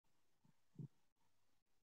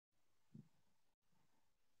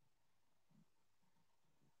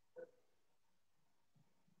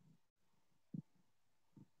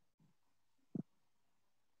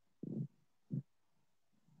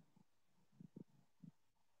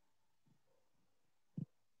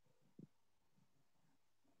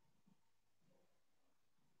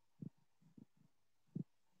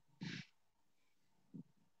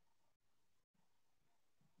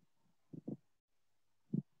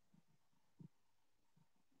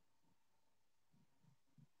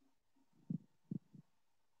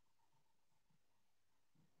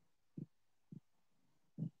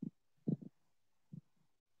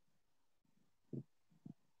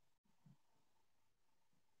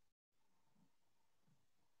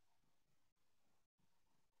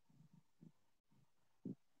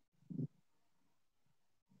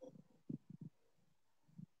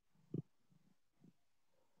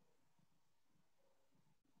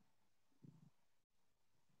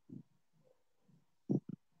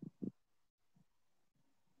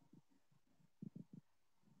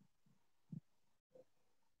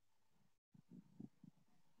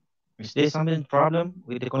Is there something problem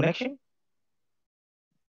with the connection?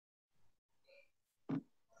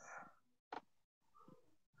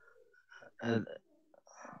 Uh,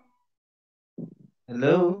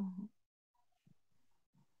 Hello?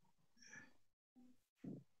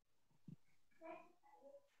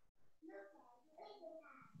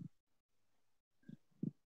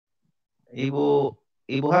 Ibu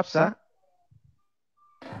Ibu Hafsa,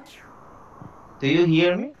 do you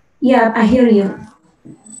hear me? Yeah, I hear you.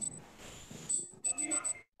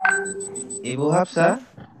 Ibu Hafsa,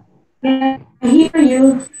 Yeah, I hear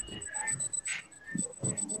you.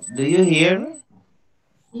 do you hear me?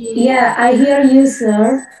 Yeah, I hear you,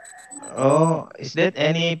 sir. Oh, is that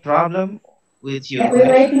any problem with your Yeah, we're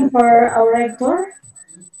connection? waiting for our rector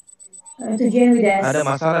to join with Ada us.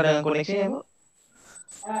 masalah dengan koneksinya, Bu?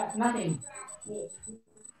 Nothing.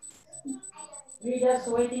 We're just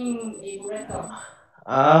waiting a rector.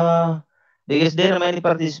 Uh, because there are many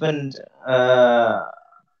participants uh,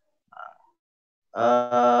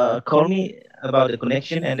 call me about the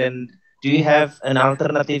connection, and then do you have an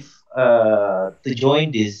alternative to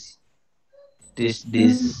join Mm, this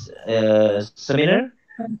seminar?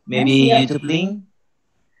 yes, Maybe yeah. YouTube link?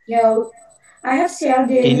 Yeah, I have shared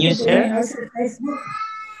the Can you YouTube link share? and also the Facebook.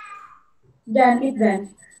 Done it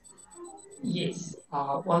then. Yes.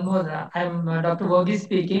 One more. I'm Dr. Verghese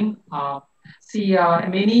speaking. See,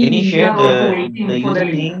 many Can in you India share are also the waiting for the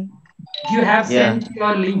YouTube link. link? You have Yeah. sent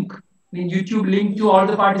your link, I mean YouTube link to all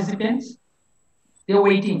the participants. They're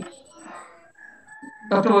waiting.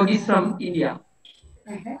 Dr. Verghese from India.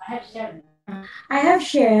 I have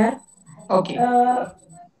shared. Okay. Uh,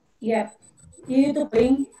 yeah, YouTube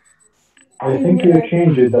link I think to you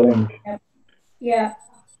changed the link. yeah, yeah,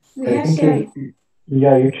 we I have think shared it.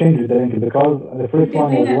 yeah, you changed the link because the first YouTube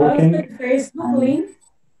one link was and also working. the Facebook And link.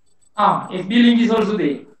 FB link is also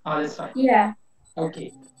there. That's fine. Yeah,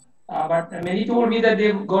 Okay. But many told me that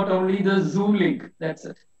they've got only the Zoom link. That's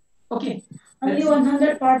it. Okay. only Let's see.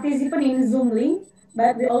 100 participants in Zoom link,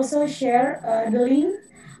 but we also share the link,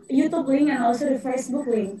 YouTube link, and also the Facebook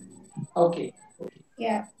link. Okay.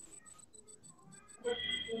 Yeah.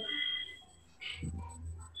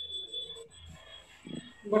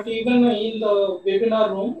 But even in the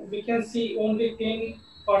webinar room, we can see only 10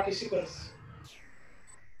 participants.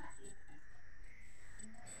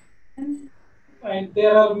 And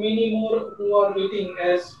there are many more who are waiting,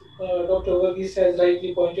 as Dr. Verghese has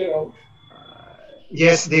rightly pointed out.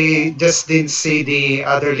 Yes, they just didn't see the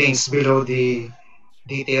other links below the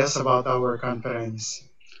details about our conference.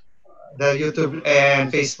 The YouTube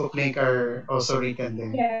and Facebook link are also written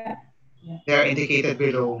there. Yeah. They are indicated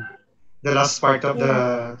below the last part of Yeah.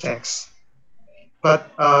 the text. But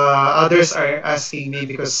others are asking me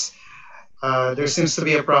because there seems to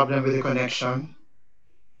be a problem with the connection.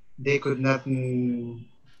 They could not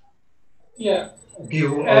Yeah,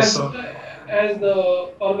 view as also. as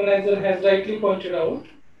the organizer has rightly pointed out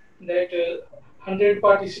that 100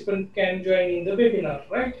 participants can join in the webinar,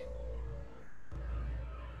 right?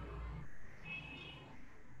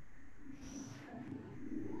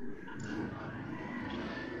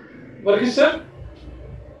 Verghese sir?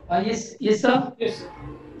 Yes. Yes, sir. Yes.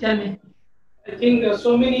 Tell me. I think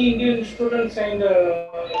so many Indian students and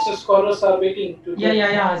scholars are waiting to join.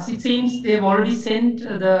 Yeah. It seems they've already sent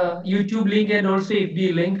the YouTube link and also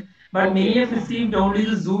FB link, but many Okay. have received only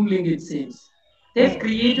the Zoom link. It seems they've Hmm.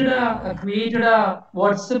 created a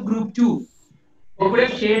WhatsApp group too. They could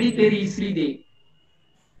have Okay. shared it very easily.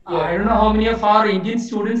 I Yeah. don't know how many of our Indian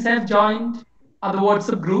students have joined the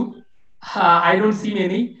WhatsApp group. I don't see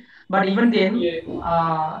many, but even then,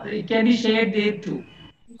 Yeah. it can be shared there too.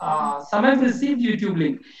 Some have received YouTube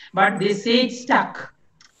link, but they say it's stuck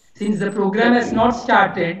since the program has Okay. not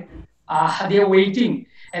started. They are waiting,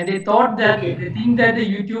 and Okay. they think that the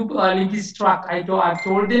YouTube link is struck. I've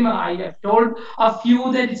told them, I have told a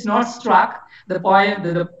few that it's not struck. The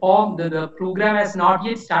program has not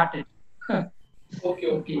yet started. Okay.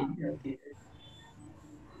 Okay. Okay.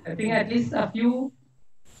 I think at least a few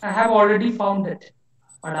I have already found it,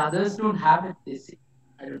 but others don't have it. They say.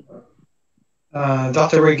 I don't know.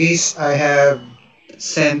 Dr. Verghese, I have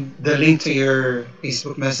sent the link to your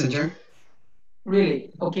Facebook Messenger.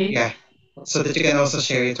 Really? Okay. Yeah, so that you can also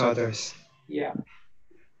share it to others. Yeah.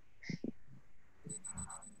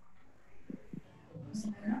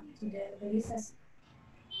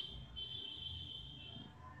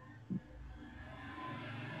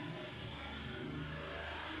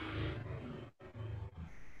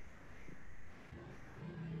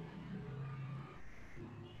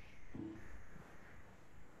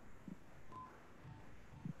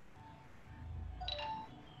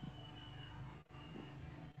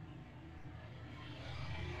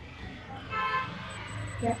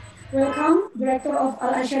 Welcome, Director of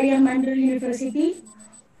Al Azhariah Mandiri University.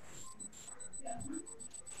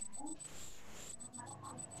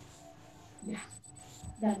 Ya,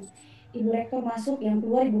 dan Ibu Rektor masuk, yang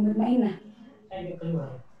keluar Ibu Mutmainah.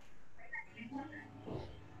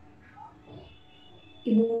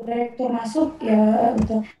 Ibu Rektor masuk ya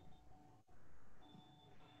untuk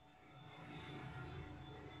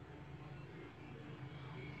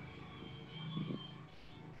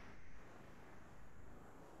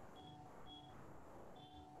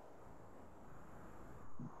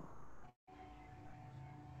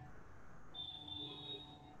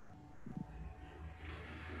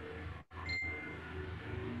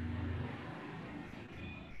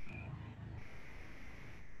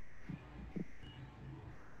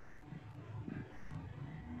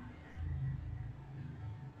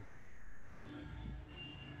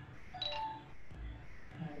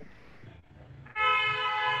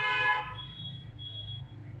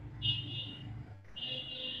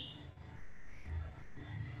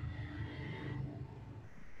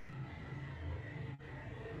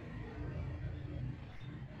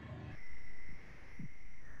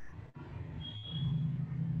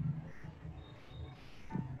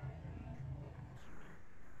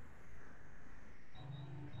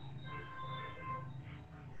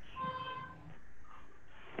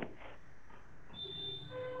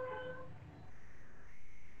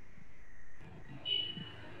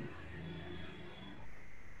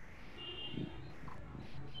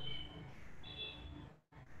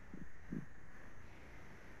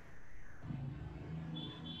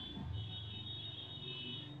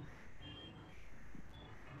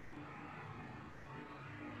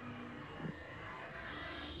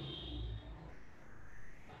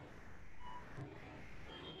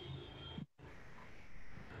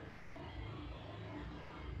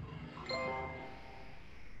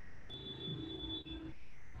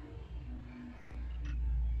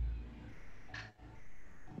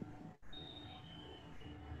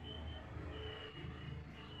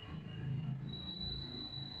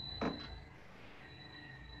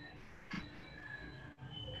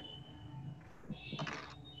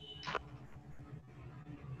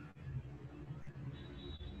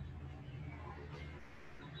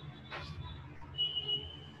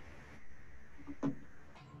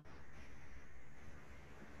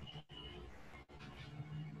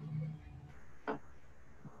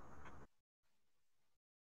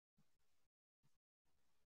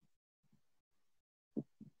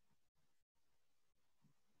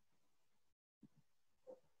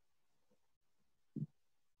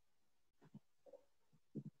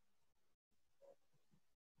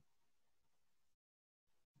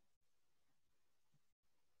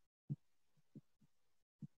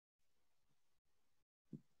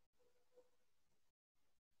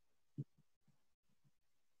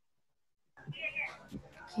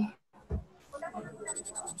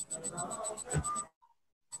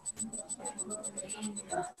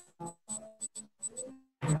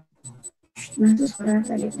masuk suara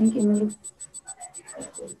tadi, thank you.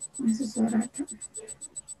 Masuk suara.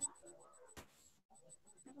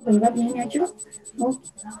 Lewat ini aja. Oh,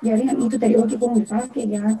 jaringan itu tadi oke pun dipakai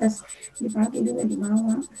di atas, dipakai juga di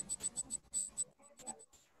bawah.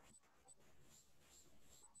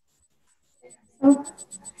 Oh.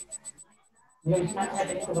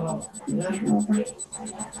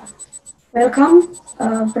 Welcome,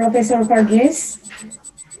 Professor Varghese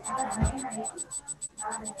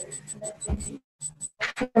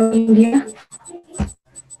from India.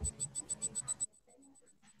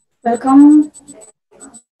 Welcome,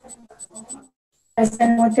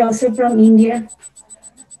 President Motelsu from India.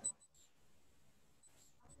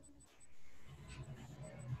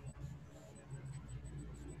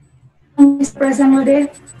 Mr. President Mode,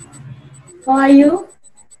 how are you?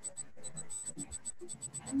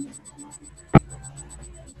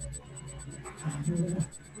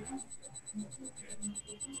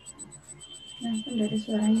 Dari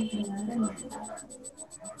suaranya kedengaran.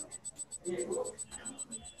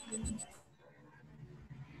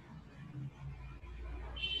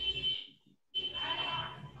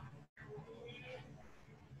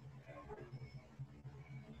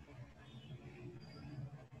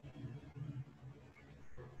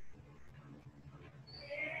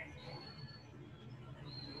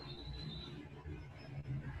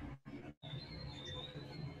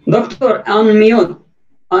 Doctor, unmute.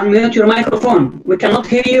 Unmute your microphone. We cannot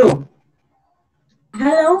hear you.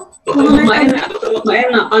 Hello. Dr.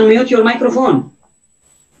 Mutmainah, unmute your microphone.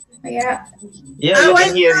 Yeah. Yeah, we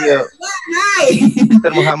can hear you. Hi.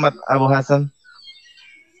 Mr. Muhammad Abu Hassan.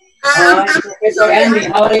 Hi, Professor Andy.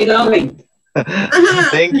 How are you doing?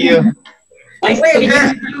 Thank you. Nice to meet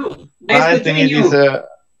you. Nice to join meet you, you. sir.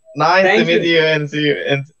 Nice to Thank meet you. you and see you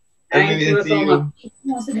and Thank you see so much. you.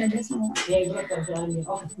 Semua sudah ada semua.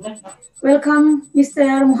 Welcome,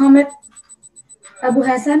 Mr. Muhammad Abu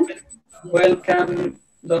Hassan. Welcome,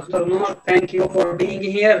 Dr. Noor. Thank you for being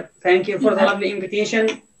here. Thank you for the lovely invitation.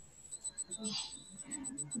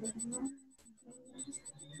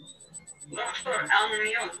 Doctor,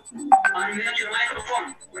 unmute. Unmute your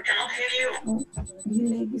microphone. We cannot hear you.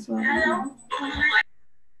 Delay suara.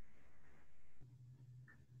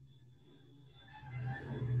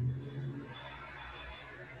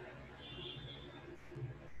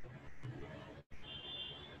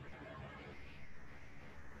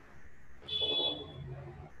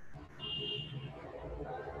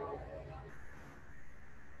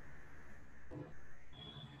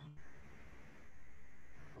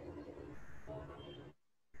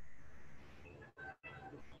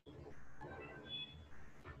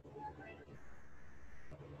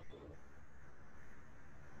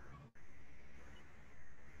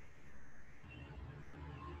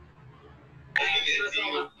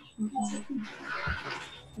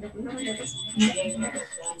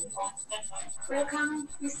 Welcome,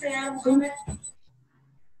 Mr. Muhammad.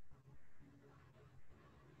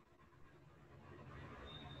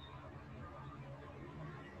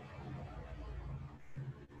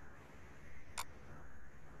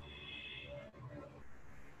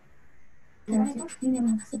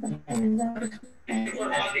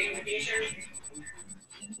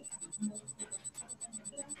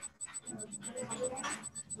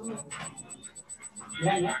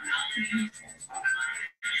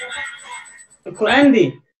 Dr.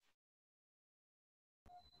 Andy.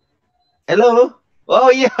 Hello. Oh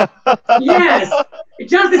yeah. Yes.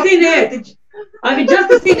 Just seen it. I've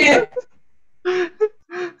just seen it.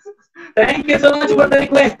 Thank you so much for the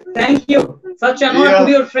request. Thank you. Such an honor to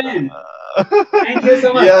be your friend. Thank you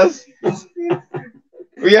so much. Yes.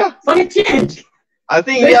 Yeah. Funny change. I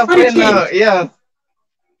think Very we are funny friends now. change. Yes.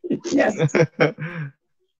 Yes.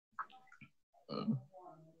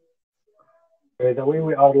 By the way,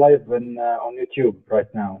 we are live on YouTube right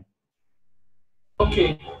now.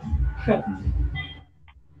 Okay.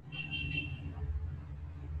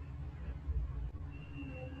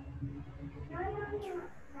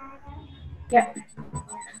 Yeah.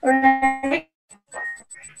 All right.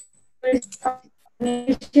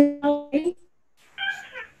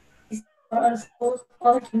 Also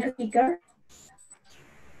all keynote speaker.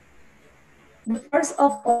 But first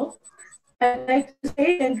of all, I'd like to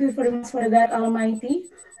say thank you very much for God Almighty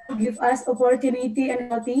who give us opportunity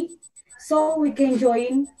and healthy so we can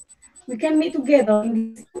meet together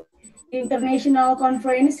in this international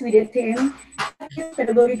conference with the theme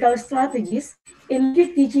pedagogical strategies in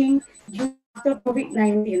live teaching during after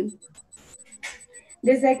COVID-19.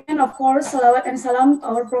 The second, of course, salawat and salam to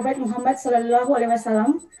our Prophet Muhammad Sallallahu Alaihi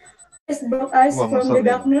Wasallam, who has brought us from the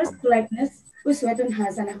darkness to lightness, uswatun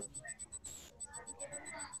hasanah.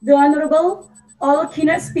 The Honorable all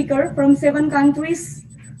keynote speaker from 7 countries,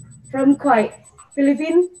 from Kuwait,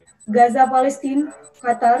 Philippines, Gaza, Palestine,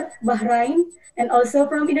 Qatar, Bahrain, and also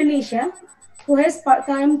from Indonesia, who has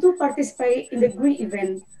part-time to participate in the great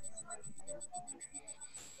event.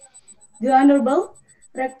 The Honorable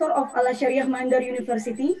Rector of Al-Shariah Mandar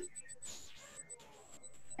University,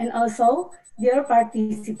 and also their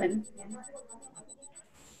participant.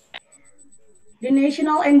 The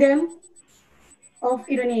national anthem of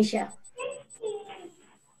Indonesia.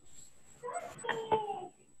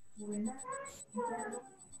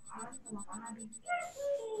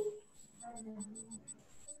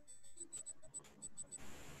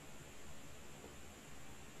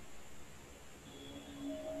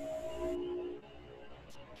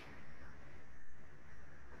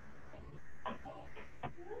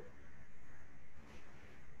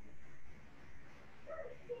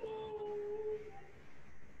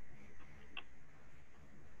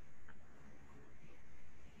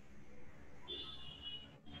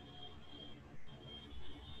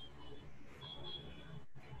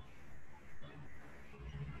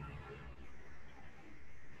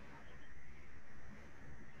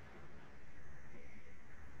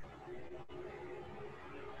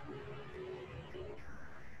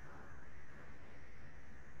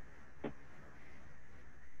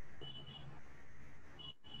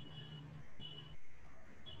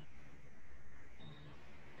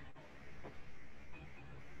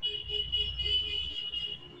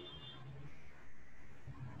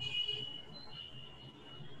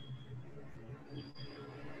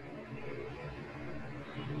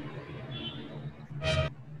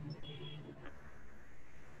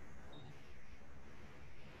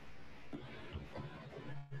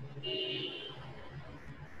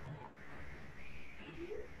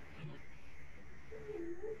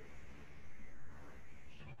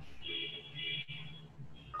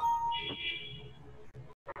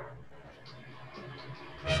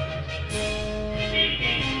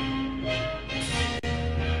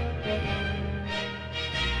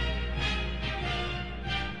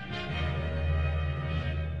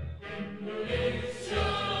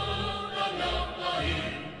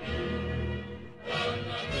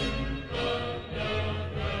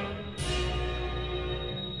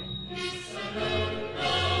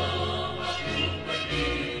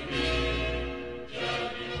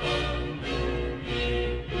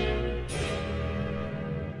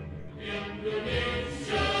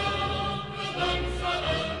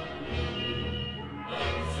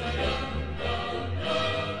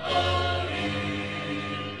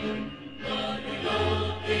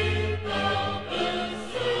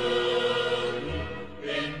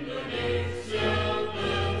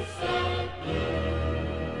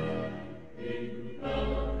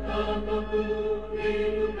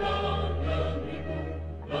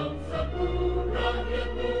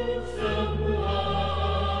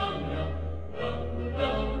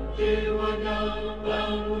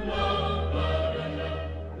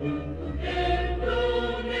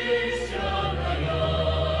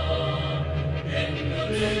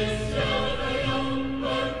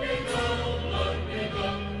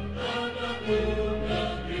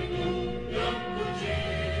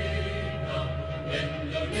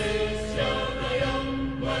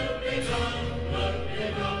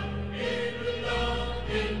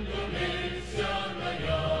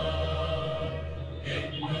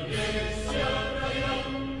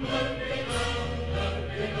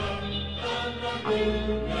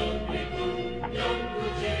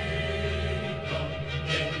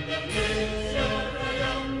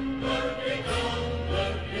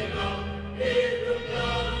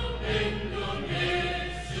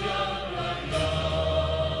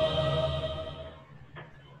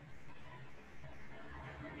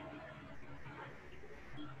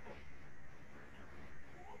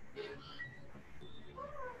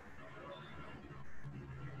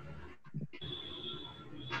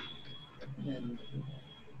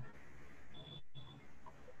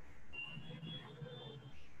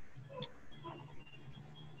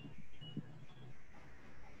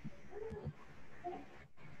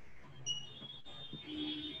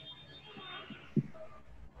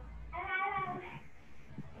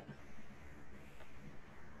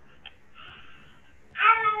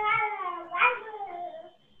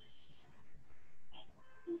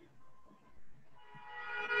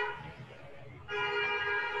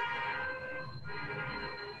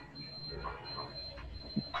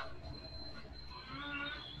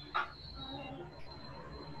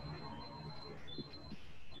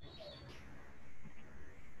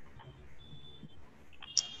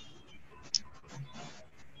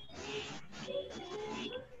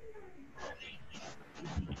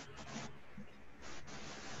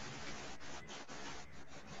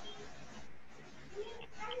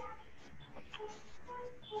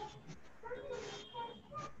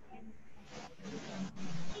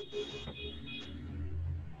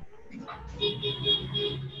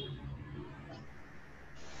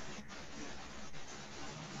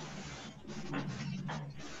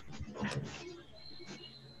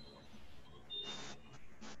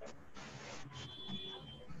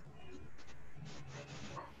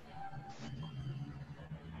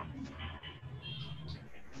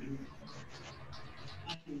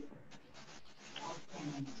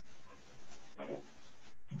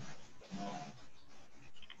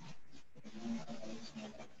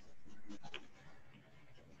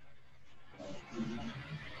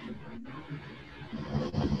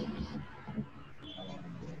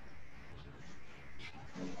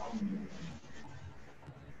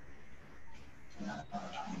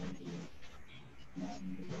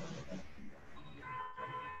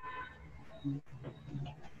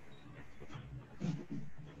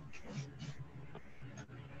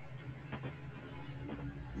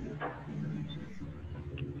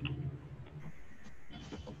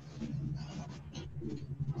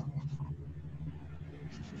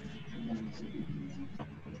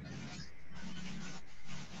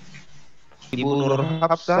 Ibu Nur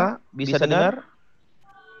Hafsa, bisa dengar?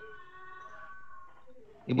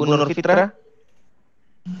 Ibu Nur Fitra?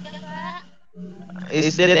 Ya, Kak.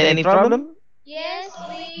 Is there any problem? Yes,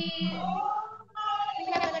 we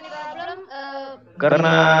have any problem.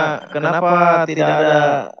 Karena kenapa tidak ada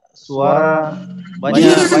suara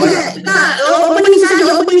Iya banyak saja, Kak,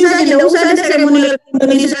 opening saja, tidak usah ada seremoni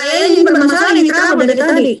Indonesia saya ini bermasalah ini trouble dari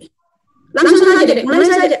tadi. Langsung saja deh, mulai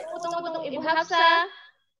saja. tunggu, Ibu Hafsa.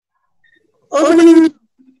 Opening.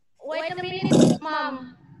 Wait a minute, Mom.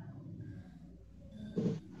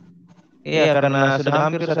 Iya, karena sudah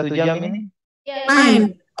hampir 1 jam ini. Main.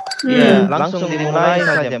 Iya, langsung dimulai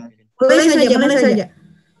saja. Mulai saja.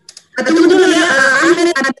 Tunggu dulu ya, Ahmed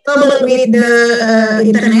ada trouble with the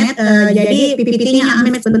internet. Jadi PPT-nya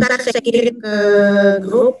Ahmed sebentar saya kirim ke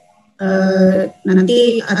grup.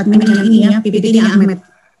 Nanti admin yang ini ya, PPT-nya Ahmed.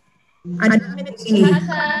 Ada Ahmed di sini.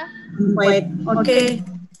 Wait, oke.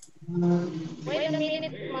 Wait a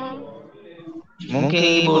minute, Mom. Mungkin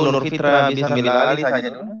Ibu Nur Fitra bisa ambil alih saja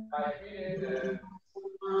dulu.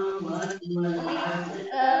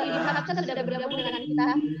 Ibu Hafsa sudah bergabung dengan kita.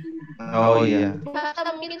 Oh iya. Ibu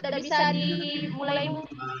Hafsa mungkin sudah bisa dimulai.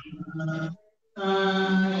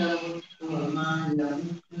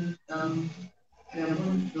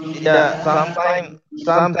 Yeah,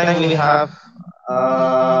 sometimes we have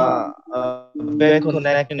a bad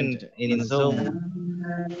connection in Zoom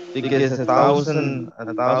because a thousand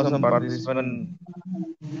participants.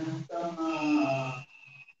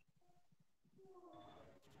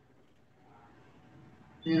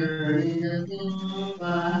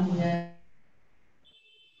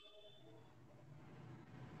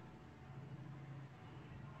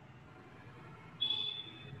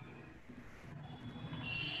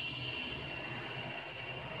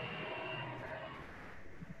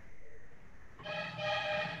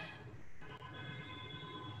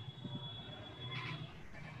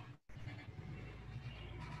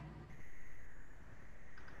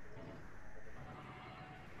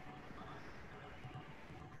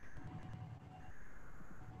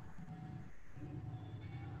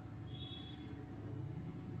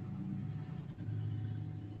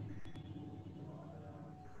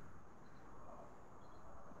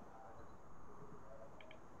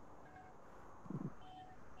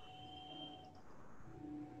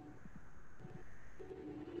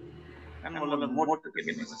 Kan mulai mode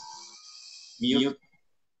begini. Mute.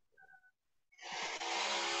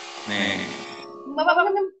 Nih. Bapak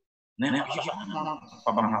kan Nih,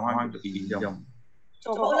 pengalaman itu pinjam.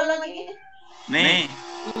 coba ulang lagi. Nih.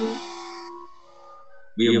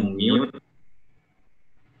 Biung mute.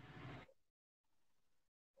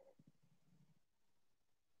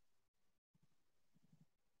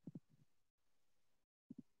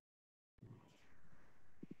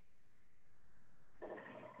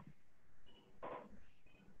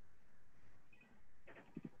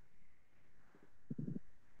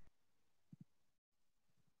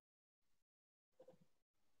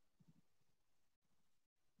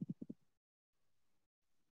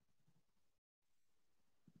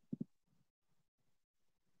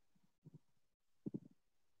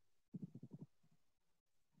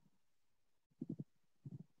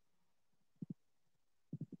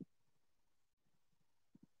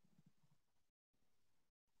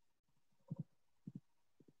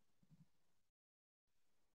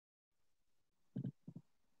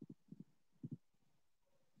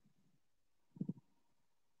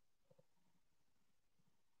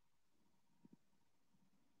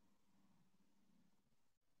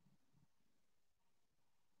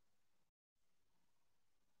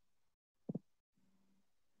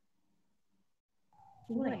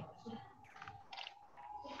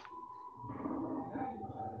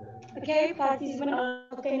 Okay, participant are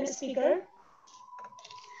obtained speaker.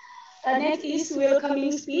 Next is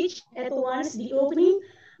welcoming speech at once the opening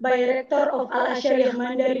by Rector of Al-Azhar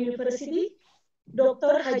Yahmandar University,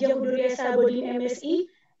 Dr. Haji Huduria Sabodin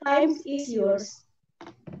MSI. Time is yours.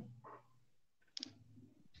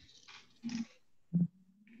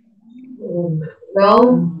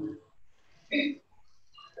 Well,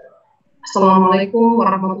 Assalamualaikum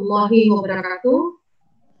warahmatullahi wabarakatuh.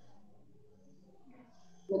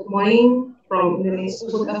 Good morning from Indonesia.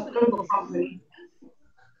 Good afternoon from Indonesia.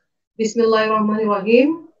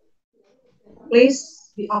 Bismillahirrahmanirrahim. Please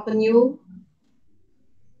be open you.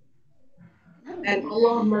 And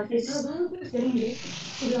Allah mercy.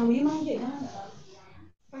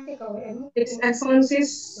 His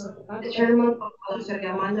Excellencies, the Chairman of Al-Azhar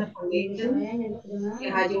Yahmandar Foundation,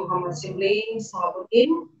 Haji Muhammad Simlei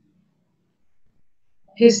Salahuddin,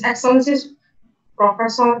 His Excellencies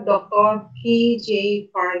Professor Dr.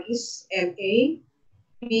 P.J. Pargis, M.A.,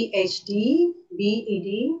 PhD, BEd,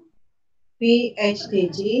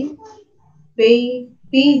 PhDG,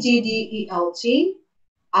 PGDELT,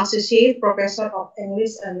 Associate Professor of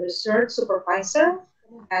English and Research Supervisor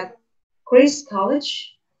at Christ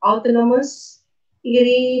College, Autonomous,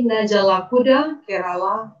 Iri Najalakuda,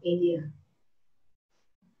 Kerala, India.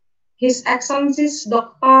 His Excellencies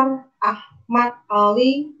Dr. Ahmad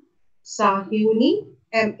Ali Sahyuni,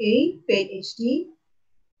 MA, PhD,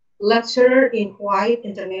 Lecturer in Kuwait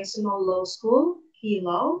International Law School,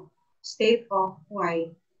 Kilau, State of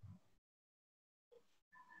Kuwait.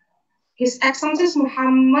 His Excellencies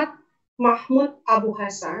Muhammad Mahmud Abu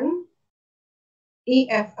Hassan,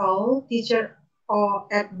 EFL, Teacher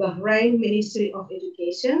at Bahrain Ministry of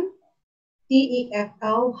Education,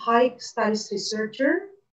 TEFL, High Studies Researcher,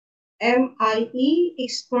 MIE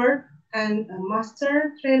Expert and a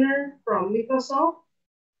Master Trainer from Microsoft,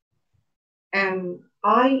 and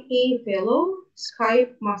IE Fellow,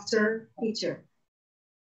 Skype Master Teacher.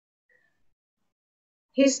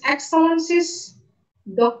 His Excellencies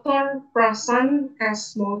Dr. Prasan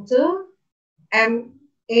S. Mote,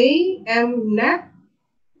 M.A., M.Net,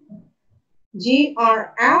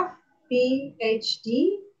 GRF, PhD,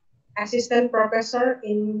 Assistant Professor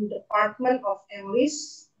in Department of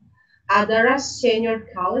English, Adaras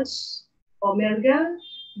Senior College, Omerga,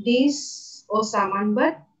 Dis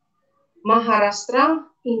Osamanbad, Maharashtra,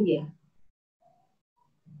 India.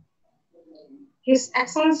 His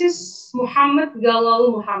Excellencies Muhammad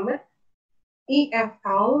Galal Muhammad,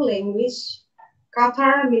 EFL Language,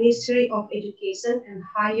 Qatar Ministry of Education and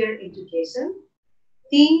Higher Education,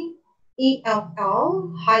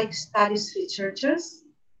 TEFL High Studies Researchers,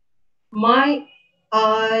 MIE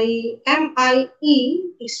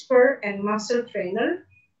Expert and Master Trainer,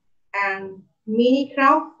 and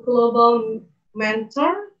Minicraft Global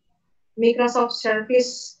Mentor, Microsoft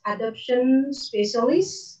Service Adoption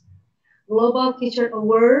Specialist, Global Teacher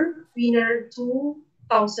Award winner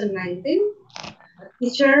 2019,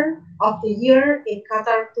 Teacher of the Year in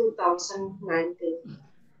Qatar 2019.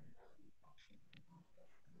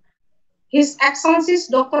 His Excellencies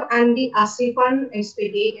Dr. Andi Asrifan,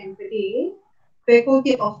 SPD, MPD,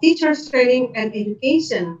 Faculty of Teachers Training and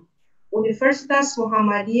Education, Universitas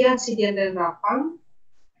Muhammadiyah Sidian dan Rapang,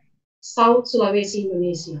 South Sulawesi,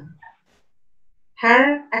 Indonesia.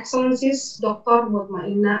 Her Excellencies Dr.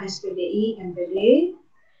 Mutmainah SPDI MPD,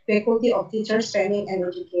 Faculty of Teachers Training and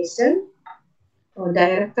Education,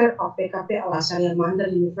 Director of PKP Al Azhar Mandar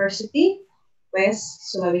University,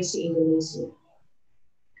 West Sulawesi, Indonesia.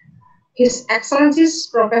 His Excellencies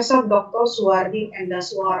Professor Dr. Suwardi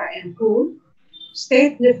Endaswara MPhil,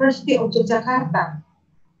 State University of Yogyakarta,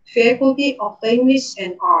 Faculty of Language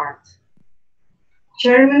and Art,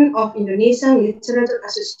 Chairman of Indonesian Literature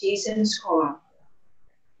Association Scholar,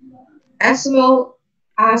 as well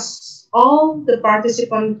as all the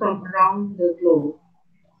participants from around the globe.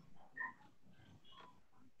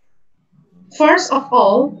 First of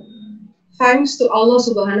all, thanks to Allah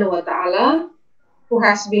Subhanahu wa Ta'ala, who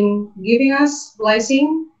has been giving us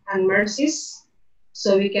blessing and mercies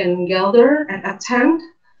so we can gather and attend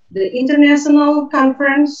the International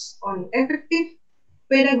Conference on Effective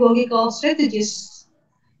Pedagogical Strategies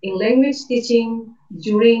in Language Teaching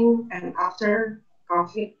during and after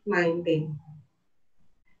COVID-19.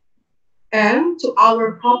 And to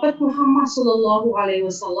our Prophet Muhammad Sallallahu Alaihi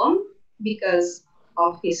Wasallam, because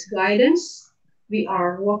of his guidance, we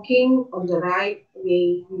are walking on the right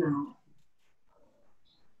way now.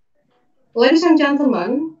 Ladies and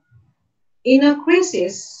gentlemen, in a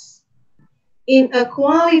crisis,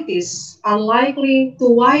 inequalities are likely to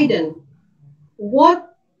widen.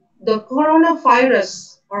 What the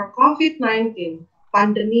coronavirus or COVID-19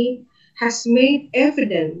 pandemic has made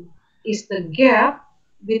evident is the gap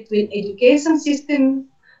between education systems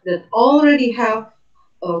that already have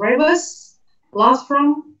a robust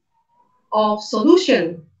platform of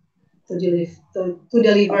solution to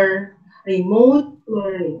deliver remote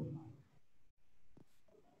learning.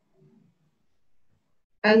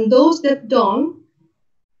 And those that don't,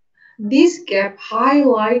 this gap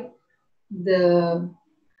highlight the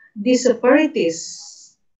disparities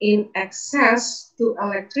in access to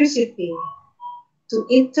electricity, to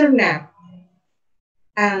internet,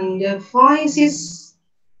 and devices,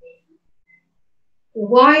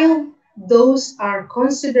 while those are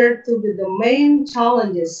considered to be the main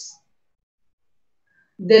challenges.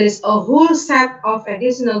 There is a whole set of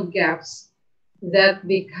additional gaps that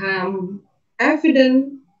become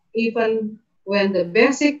evident even when the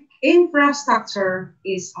basic infrastructure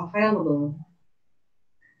is available.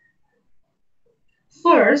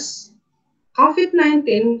 First,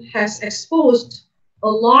 COVID-19 has exposed a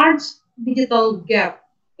large digital gap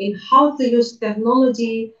in how to use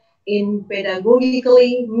technology in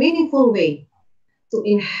pedagogically meaningful way to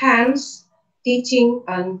enhance teaching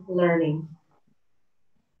and learning.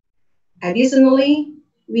 Additionally,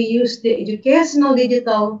 we use the educational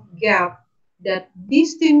digital gap that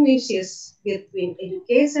distinguishes between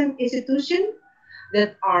education institutions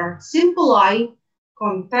that are simplified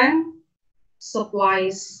content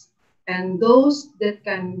supplies and those that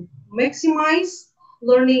can maximize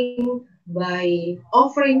learning by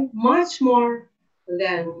offering much more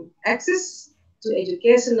than access to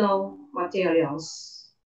educational materials.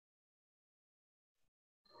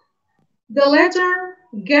 The latter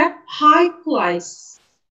gap highlights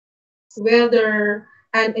whether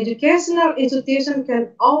an educational institution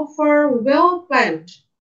can offer well-planned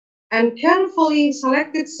and carefully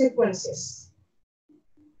selected sequences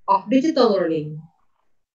of digital learning,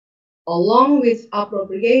 along with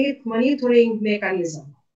appropriate monitoring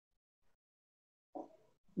mechanism.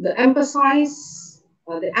 The emphasis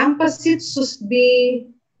should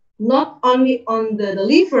be not only on the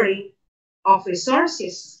delivery of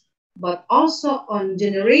resources, but also on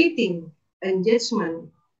generating engagement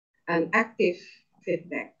and active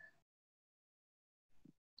feedback.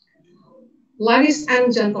 Ladies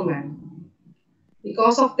and gentlemen,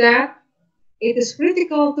 because of that, it is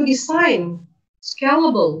critical to design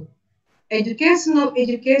scalable educational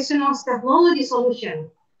technology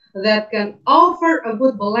solution that can offer a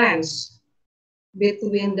good balance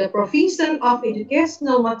between the provision of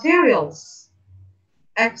educational materials,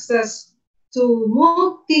 access to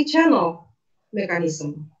multi-channel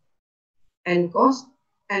mechanism, and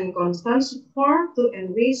constant support to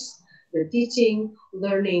enrich the teaching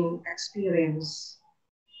learning experience.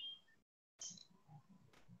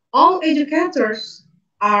 All educators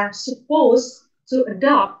are supposed to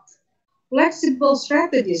adopt flexible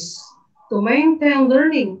strategies to maintain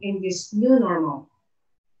learning in this new normal.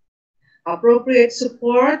 Appropriate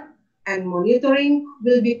support and monitoring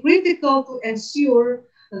will be critical to ensure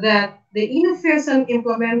that the innovation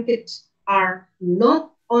implemented are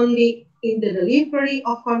not only in the delivery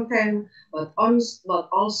of content, but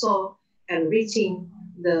also enriching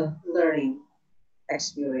the learning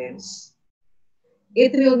experience.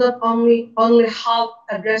 It will not only help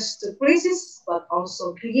address the crisis, but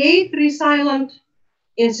also create resilient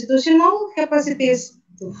institutional capacities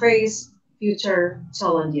to face future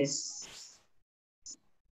challenges.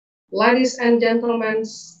 Ladies and gentlemen,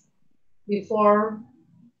 before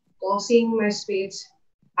closing my speech,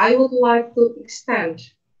 I would like to extend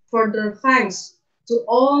further thanks to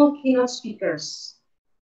all keynote speakers.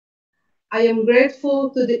 I am grateful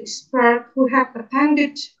to the experts who have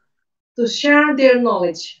attended to share their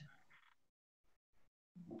knowledge.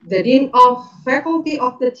 The Dean of Faculty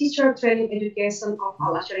of the Teacher Training Education of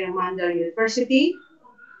Al-Azhar Mandar University,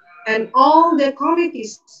 and all the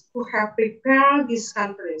committees who have prepared this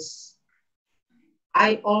conference.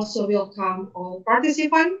 I also welcome all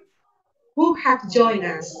participants who have joined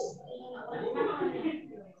us.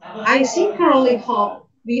 I sincerely hope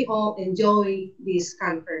we all enjoy this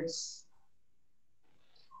conference.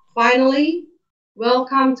 Finally,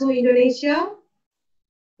 welcome to Indonesia,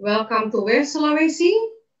 welcome to West Sulawesi,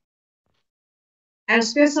 and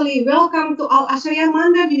especially welcome to Al-Azhar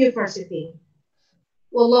Mandar University.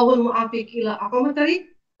 Wallahul mu'afiq ila aqwamit thariq.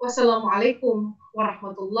 Wassalamualaikum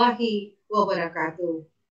warahmatullahi wabarakatuh.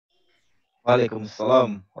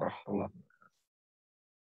 Waalaikumsalam warahmatullahi.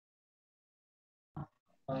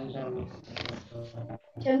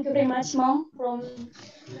 Thank you very much, Mom, from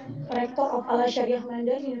Rector of Al Syariah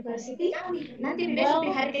Mandar University. Well, we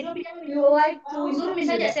would like to inform you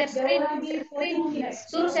that there will be 14 keynote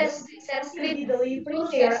speakers who will be delivering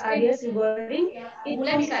their ideas regarding. It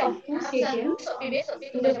consists of two sessions.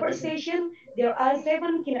 In the first session, there are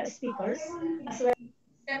 7 keynote speakers, as well.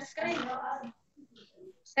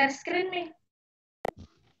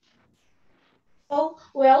 So,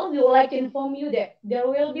 well, we would like to inform you that there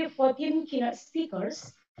will be 14 keynote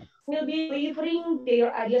speakers who will be delivering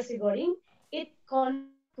their ideas regarding. It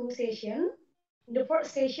consists of two sessions. In the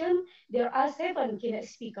first session, there are 7 keynote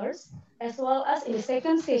speakers, as well as in the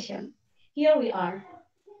second session. Here we are.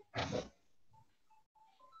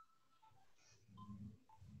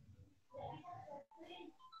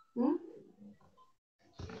 Hmm?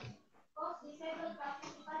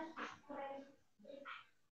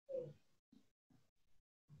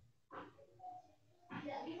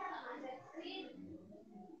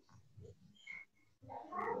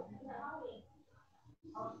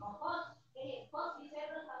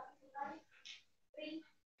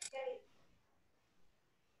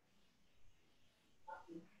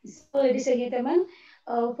 So, ladies and gentlemen,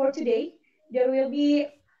 for today, there will be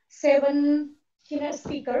 7 keynote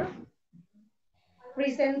speakers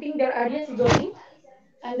presenting their ideas regarding.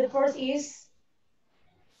 And the first is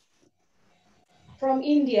from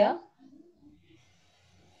India,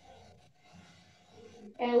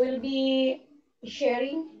 and will be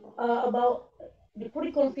sharing about the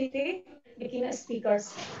curriculum vitae, the keynote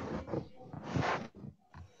speakers.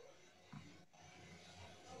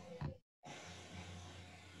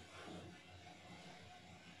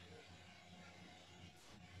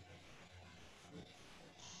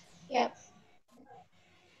 Yep.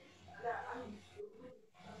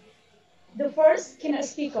 The first keynote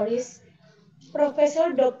speaker is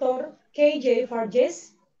Professor Dr. K.J.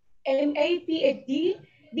 Farges, MA, PhD,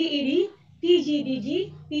 DED,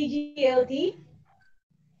 PGDG, PGLT.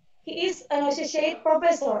 He is an associate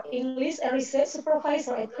professor, English and research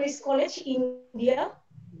supervisor at Christ College, India.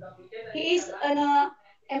 He is an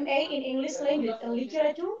MA in English language and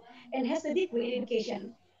literature and has a degree in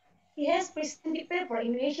education. He has presented paper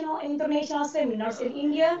in national and international seminars in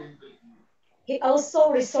India. He also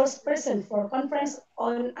resource person for conference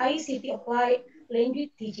on ICT applied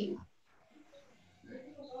language teaching.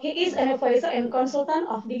 He is an advisor and consultant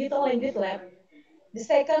of Digital Language Lab. The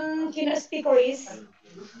second keynote speaker is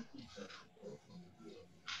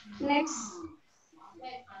next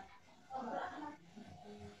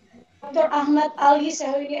Dr. Ahmad Ali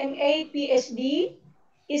Sahwini MA PhD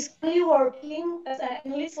is currently working as an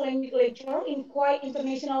English language lecturer in Kuwait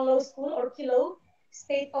International Law School or KILO,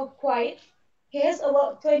 State of Kuwait. He has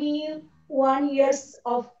about 21 years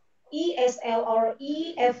of ESL or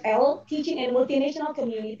EFL teaching in multinational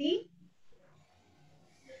community.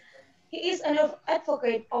 He is an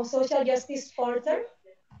advocate of social justice author.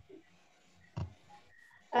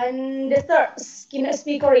 And the third keynote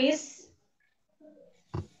speaker is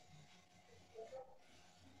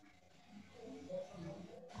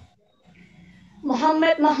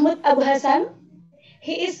Muhammad Mahmud Abu Hassan.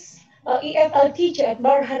 He is a EFL teacher at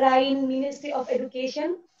Bahrain Ministry of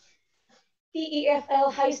Education,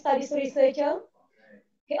 TEFL High Studies Researcher.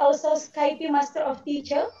 He also FKIP Master of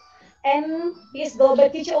Teacher, and he is Global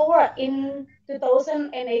Teacher Award in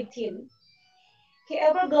 2018. He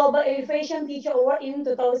ever Global Innovation Teacher Award in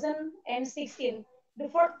 2016. The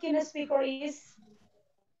fourth keynote speaker is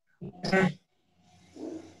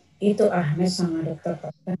Itu Ahmed sama dokter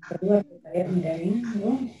Prasan kedua kayak medalin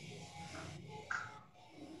belum.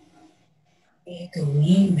 Itu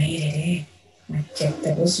nih deh ngecek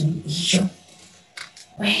terus nih hijau.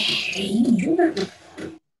 Weh, ini juga.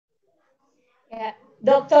 Yeah.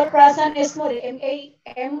 Dr. Prasan Esmode, MA,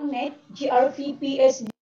 MNet, GRV,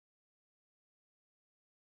 PhD.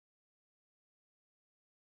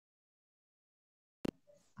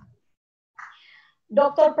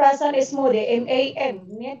 Dr. Prasan Esmode, MAM,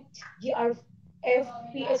 NET, GRF,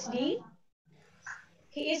 PhD.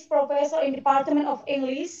 He is professor in Department of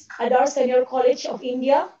English, Adar Senior College of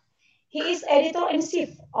India. He is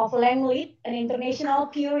editor-in-chief of Langlead, an international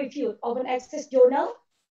peer-reviewed open access journal.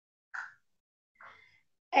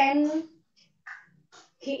 And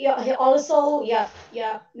he also,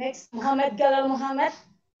 next, Muhammad Galal Muhammad.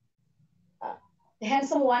 The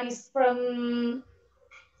handsome one is from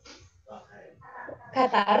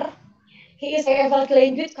Qatar. He is TFL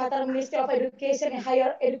Language, Qatar Ministry of Education and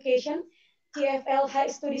Higher Education, TFL High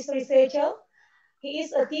Studies Researcher. He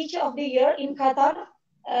is a Teacher of the Year in Qatar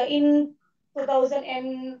in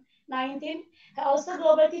 2019. He also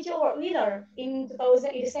Global Teacher Award winner in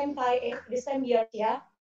 2000 in the same year. Yeah.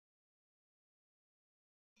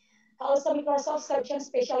 He also Microsoft Solution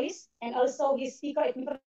Specialist and also he's speaker at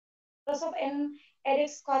Microsoft and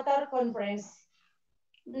edX Qatar Conference.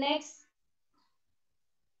 Next,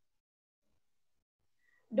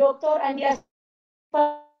 Dr. Andi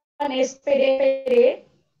Aspan SPD.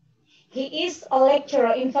 He is a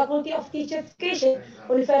lecturer in Faculty of Teacher Education,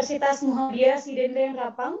 Universitas Muhammadiyah Sidendeng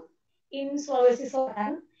Rapang in Sulawesi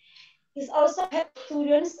Selatan. He's also head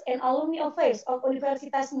students and alumni affairs of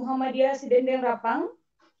Universitas Muhammadiyah Sidendeng Rapang.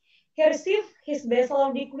 He received his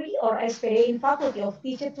bachelor degree or SPD in Faculty of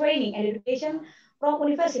Teacher Training and Education from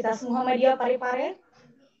Universitas Muhammadiyah Parepare.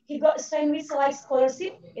 He got Sandwich Life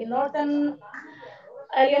Scholarship in Northern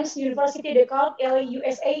Alliance University Dekalb,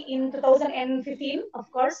 USA in 2015,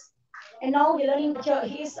 of course. And now he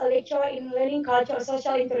is a lecturer in learning culture,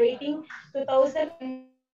 social interacting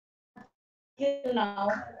 2015 until now.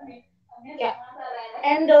 Yeah.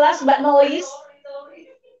 And the last but not least,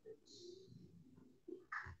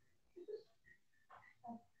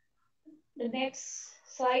 the next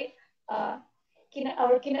slide, our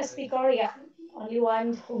keynote speaker, yeah, only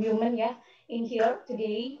one woman, yeah, in here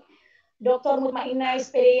today, Dr. Mutmainah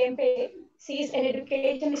SPD. She is an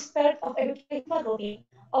education expert of education faculty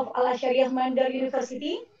of Al Azhar Mandar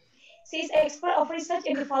University. She is expert of research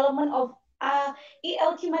and development of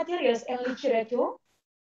ELT materials and literature.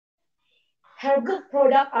 Her book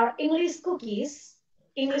products are English cookies,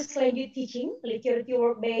 English language teaching, literature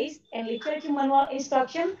work-based, and literature manual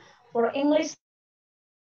instruction for English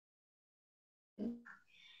learning.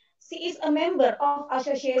 She is a member of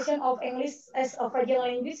Association of English as a Foreign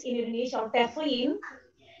Language in Indonesia, or TEFLIN,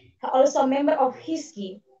 also a member of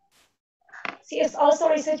HISKI. She is also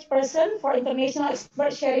a research person for International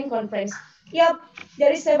Expert Sharing Conference. Yep,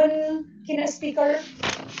 there is 7 keynote speakers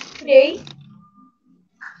today.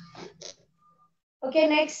 Okay,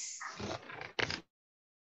 next.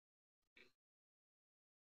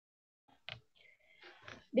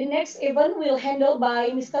 The next event will handled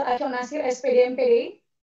by Mr. Acho Nasir, SPD MPD.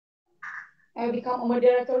 I will become a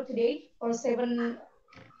moderator today for 7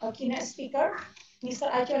 keynote speaker. Mr.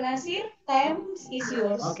 Acho Nasir, time is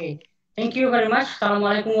yours. Okay, thank you very much.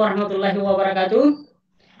 Assalamualaikum warahmatullahi wabarakatuh.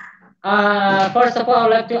 First of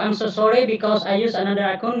all, I'm so sorry because I use another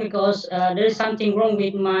account because there is something wrong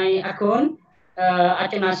with my account,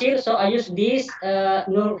 Acho Nasir. So I use this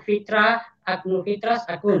Nur Fitra's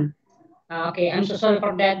account. Okay, I'm so sorry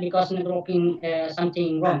for that because networking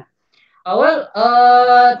something wrong.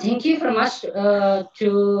 Thank you very much to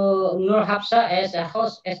Nur Hafsa as the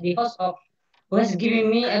host of who has given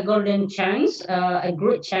me a golden chance, a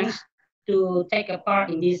great chance to take a part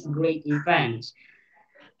in this great event.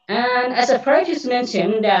 And as I previously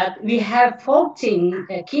mentioned that we have 14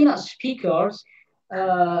 keynote speakers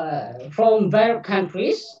from various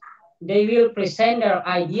countries. They will present their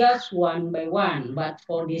ideas one by one. But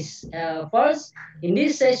for this first, in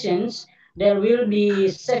these sessions, there will be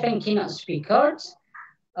 7 keynote speakers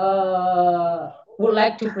would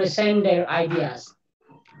like to present their ideas.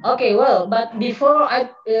 Okay, well, but before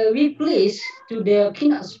we please to the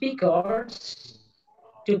keynote speakers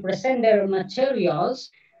to present their materials,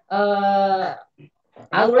 I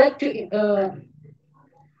would like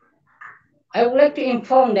to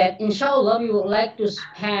inform that inshallah we would like to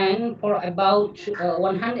spend for about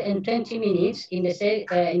 120 minutes in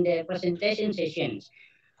the presentation sessions.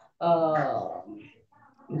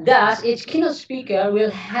 Thus, each keynote speaker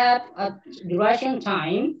will have a duration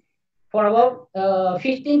time for about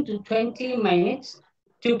 15 to 20 minutes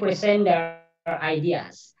to present their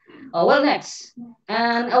ideas. Well, next,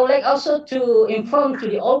 and I would like also to inform to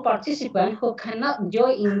the all participants who cannot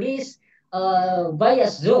join in this via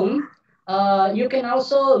Zoom. You can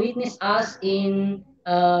also witness us in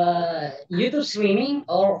YouTube streaming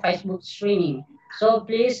or Facebook streaming. So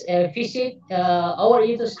please visit our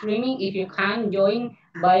YouTube streaming if you can join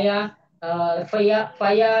via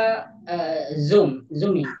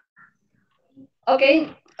Zooming. Okay.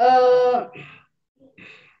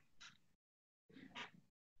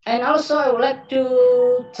 And also, I would like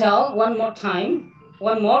to tell one more time,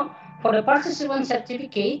 one more for the participant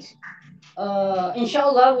certificate.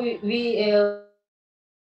 Inshallah, it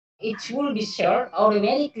will be shared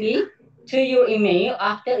automatically to your email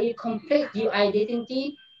after you complete your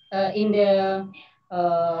identity in the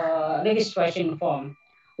registration form.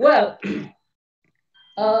 Well,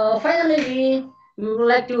 finally, we would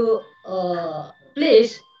like to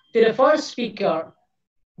please to the first speaker,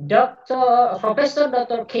 Professor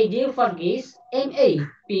Dr. KJ Fargis, MA,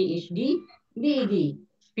 PhD, BEd,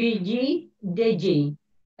 PG, DG,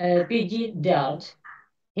 PG Delt.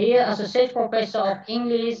 He is Associate Professor of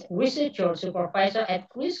English, Researcher Supervisor at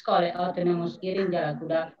Queen's College Autonomous Irin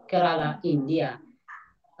Jalakuda, Kerala, India.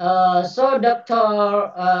 So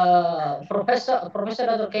Professor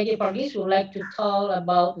Dr. KJ Fargis would like to talk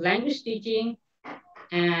about language teaching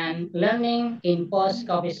and learning in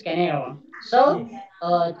post-COVID scenario. So,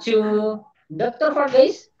 to Dr.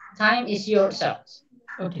 Fargis, time is yours.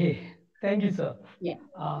 Okay, thank you, sir. Yeah.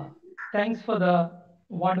 Thanks for the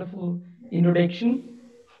wonderful introduction.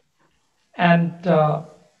 And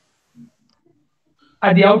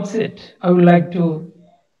at the outset, I would like to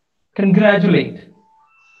congratulate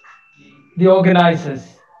the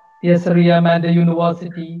organizers, the SREM and the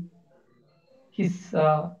university,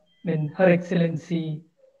 Her Excellency,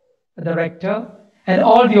 the Director, and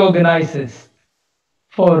all the organizers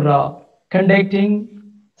for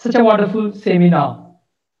conducting such a wonderful seminar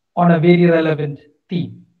on a very relevant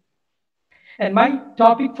theme. And my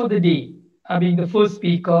topic for the day, being the first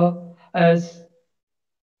speaker, is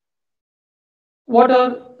what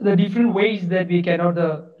are the different ways that we can, or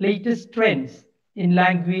the latest trends in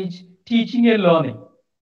language teaching and learning,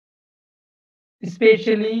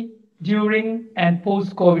 especially during and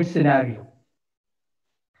post-COVID scenario.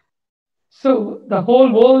 So the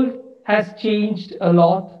whole world has changed a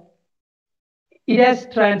lot. It has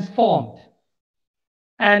transformed.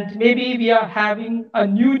 And maybe we are having a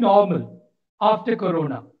new normal after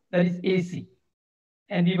Corona, that is AC.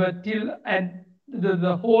 And we were till, and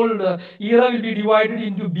the whole era will be divided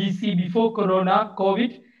into BC, before Corona,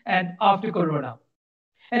 COVID, and after Corona.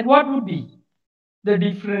 And what would be the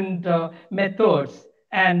different methods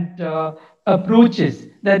and approaches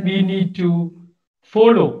that we need to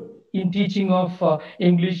follow in teaching of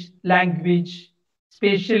English language,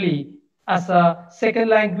 especially as a second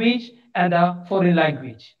language and a foreign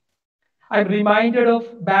language. I'm reminded of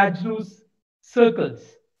Bajru's circles,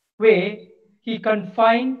 where he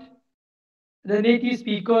confined the native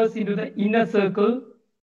speakers into the inner circle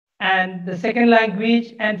and the second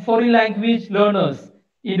language and foreign language learners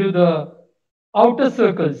into the outer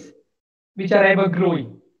circles, which are ever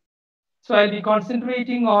growing. So I'll be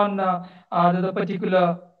concentrating on the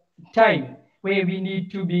particular time where we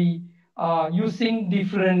need to be using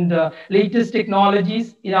different latest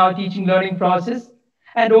technologies in our teaching learning process,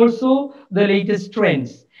 and also the latest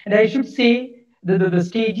trends. And I should say the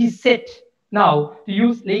stage is set now to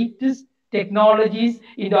use latest technologies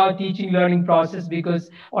in our teaching learning process,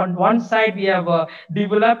 because on one side we have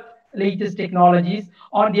developed latest technologies,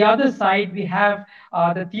 on the other side we have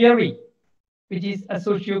the theory, which is a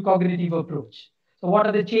socio-cognitive approach. So what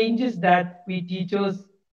are the changes that we teachers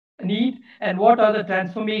need, and what are the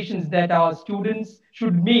transformations that our students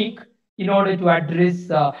should make in order to address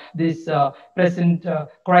this present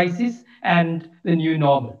crisis and the new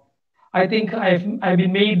normal? I think I've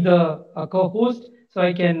been made the co-host, so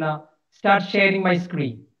I can start sharing my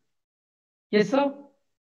screen. Yes, sir?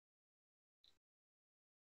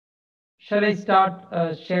 Shall I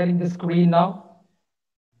start sharing the screen now?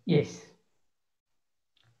 Yes.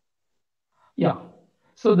 Yeah.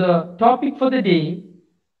 So the topic for the day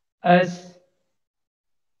is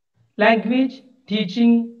language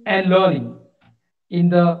teaching and learning in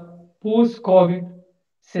the post-COVID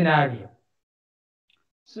scenario.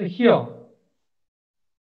 So here,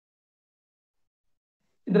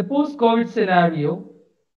 in the post-COVID scenario,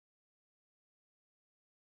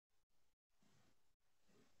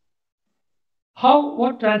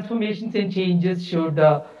 what transformations and changes should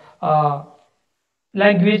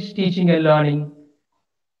language teaching and learning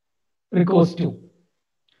recourse to?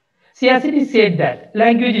 See, as it is said that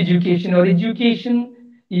language education or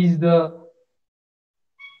education is the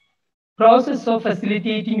process of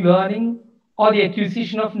facilitating learning or the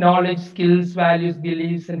acquisition of knowledge, skills, values,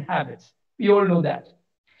 beliefs, and habits. We all know that.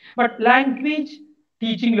 But language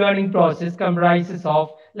teaching learning process comprises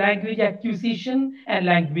of language acquisition and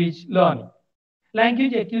language learning.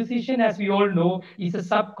 Language acquisition, as we all know, is a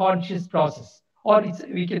subconscious process, or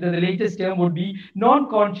the latest term would be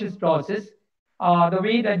non-conscious process, the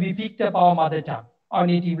way that we picked up our mother tongue, our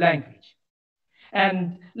native language.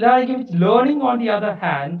 And language learning, on the other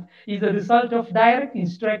hand, is a result of direct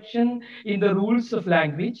instruction in the rules of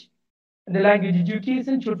language. And the language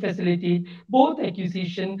education should facilitate both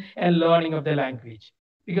acquisition and learning of the language,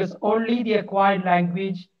 because only the acquired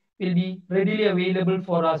language will be readily available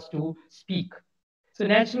for us to speak. So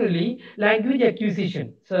naturally, language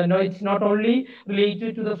acquisition. So no, it's not only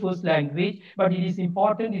related to the first language, but it is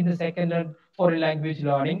important in the second and foreign language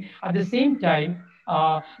learning. At the same time,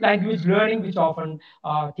 language learning, which often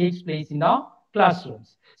takes place in our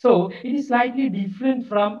classrooms. So it is slightly different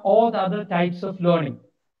from all the other types of learning,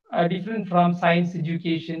 different from science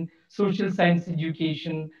education, social science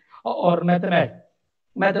education, or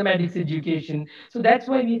mathematics education. So that's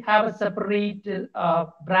why we have a separate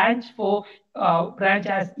branch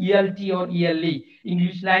as ELT or ELE,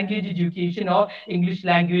 English language education or English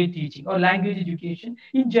language teaching or language education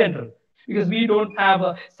in general. Because we don't have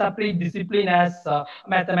a separate discipline as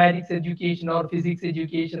mathematics education or physics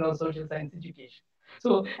education or social science education.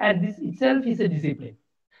 So, and this itself is a discipline.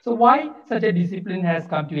 So why such a discipline has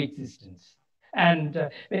come to existence? And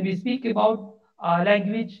when we speak about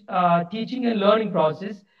language teaching and learning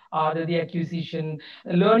process, the acquisition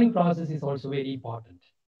learning process is also very important.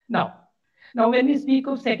 Now, when we speak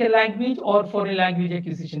of second language or foreign language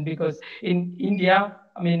acquisition, because in India,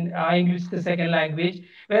 I mean, English is the second language,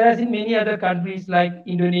 whereas in many other countries like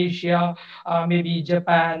Indonesia, maybe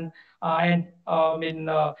Japan, and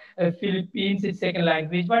Philippines, it's second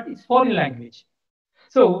language, but it's foreign language.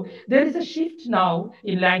 So there is a shift now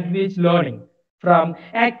in language learning from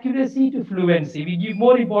accuracy to fluency. We give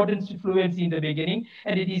more importance to fluency in the beginning,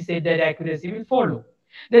 and it is said that accuracy will follow.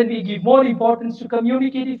 Then we give more importance to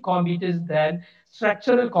communicative competence than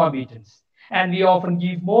structural competence. And we often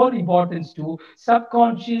give more importance to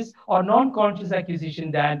subconscious or non-conscious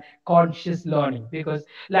acquisition than conscious learning, because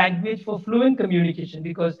language for fluent communication,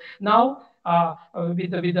 because now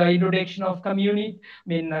with the introduction of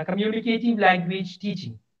communicative language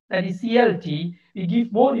teaching, that is CLT, we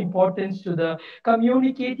give more importance to the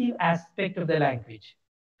communicative aspect of the language.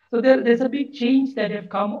 So there's a big change that have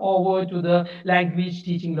come over to the language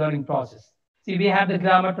teaching learning process. See, we have the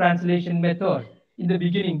grammar translation method in the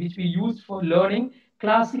beginning, which we used for learning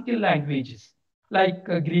classical languages like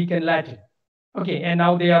Greek and Latin. Okay, and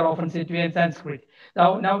now they are often said to be in Sanskrit.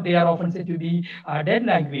 Now they are often said to be dead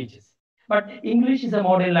languages. But English is a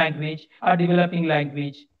modern language, a developing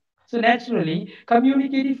language. So naturally,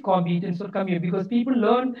 communicative competence or because people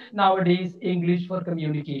learn nowadays English for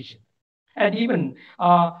communication. And even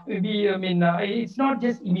it's not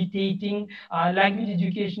just imitating language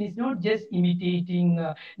education is not just imitating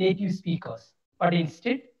native speakers, but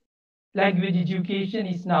instead language education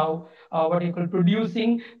is now what you call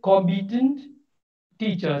producing competent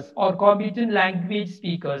teachers or competent language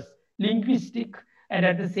speakers, linguistic, and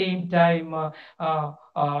at the same time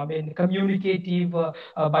communicative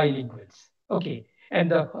bilinguals. Okay,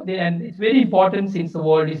 and it's very important since the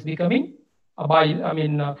world is becoming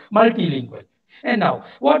multilingual. And now,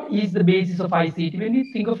 what is the basis of ICT? When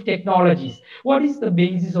we think of technologies, what is the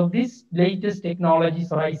basis of these latest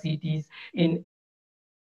technologies or ICTs in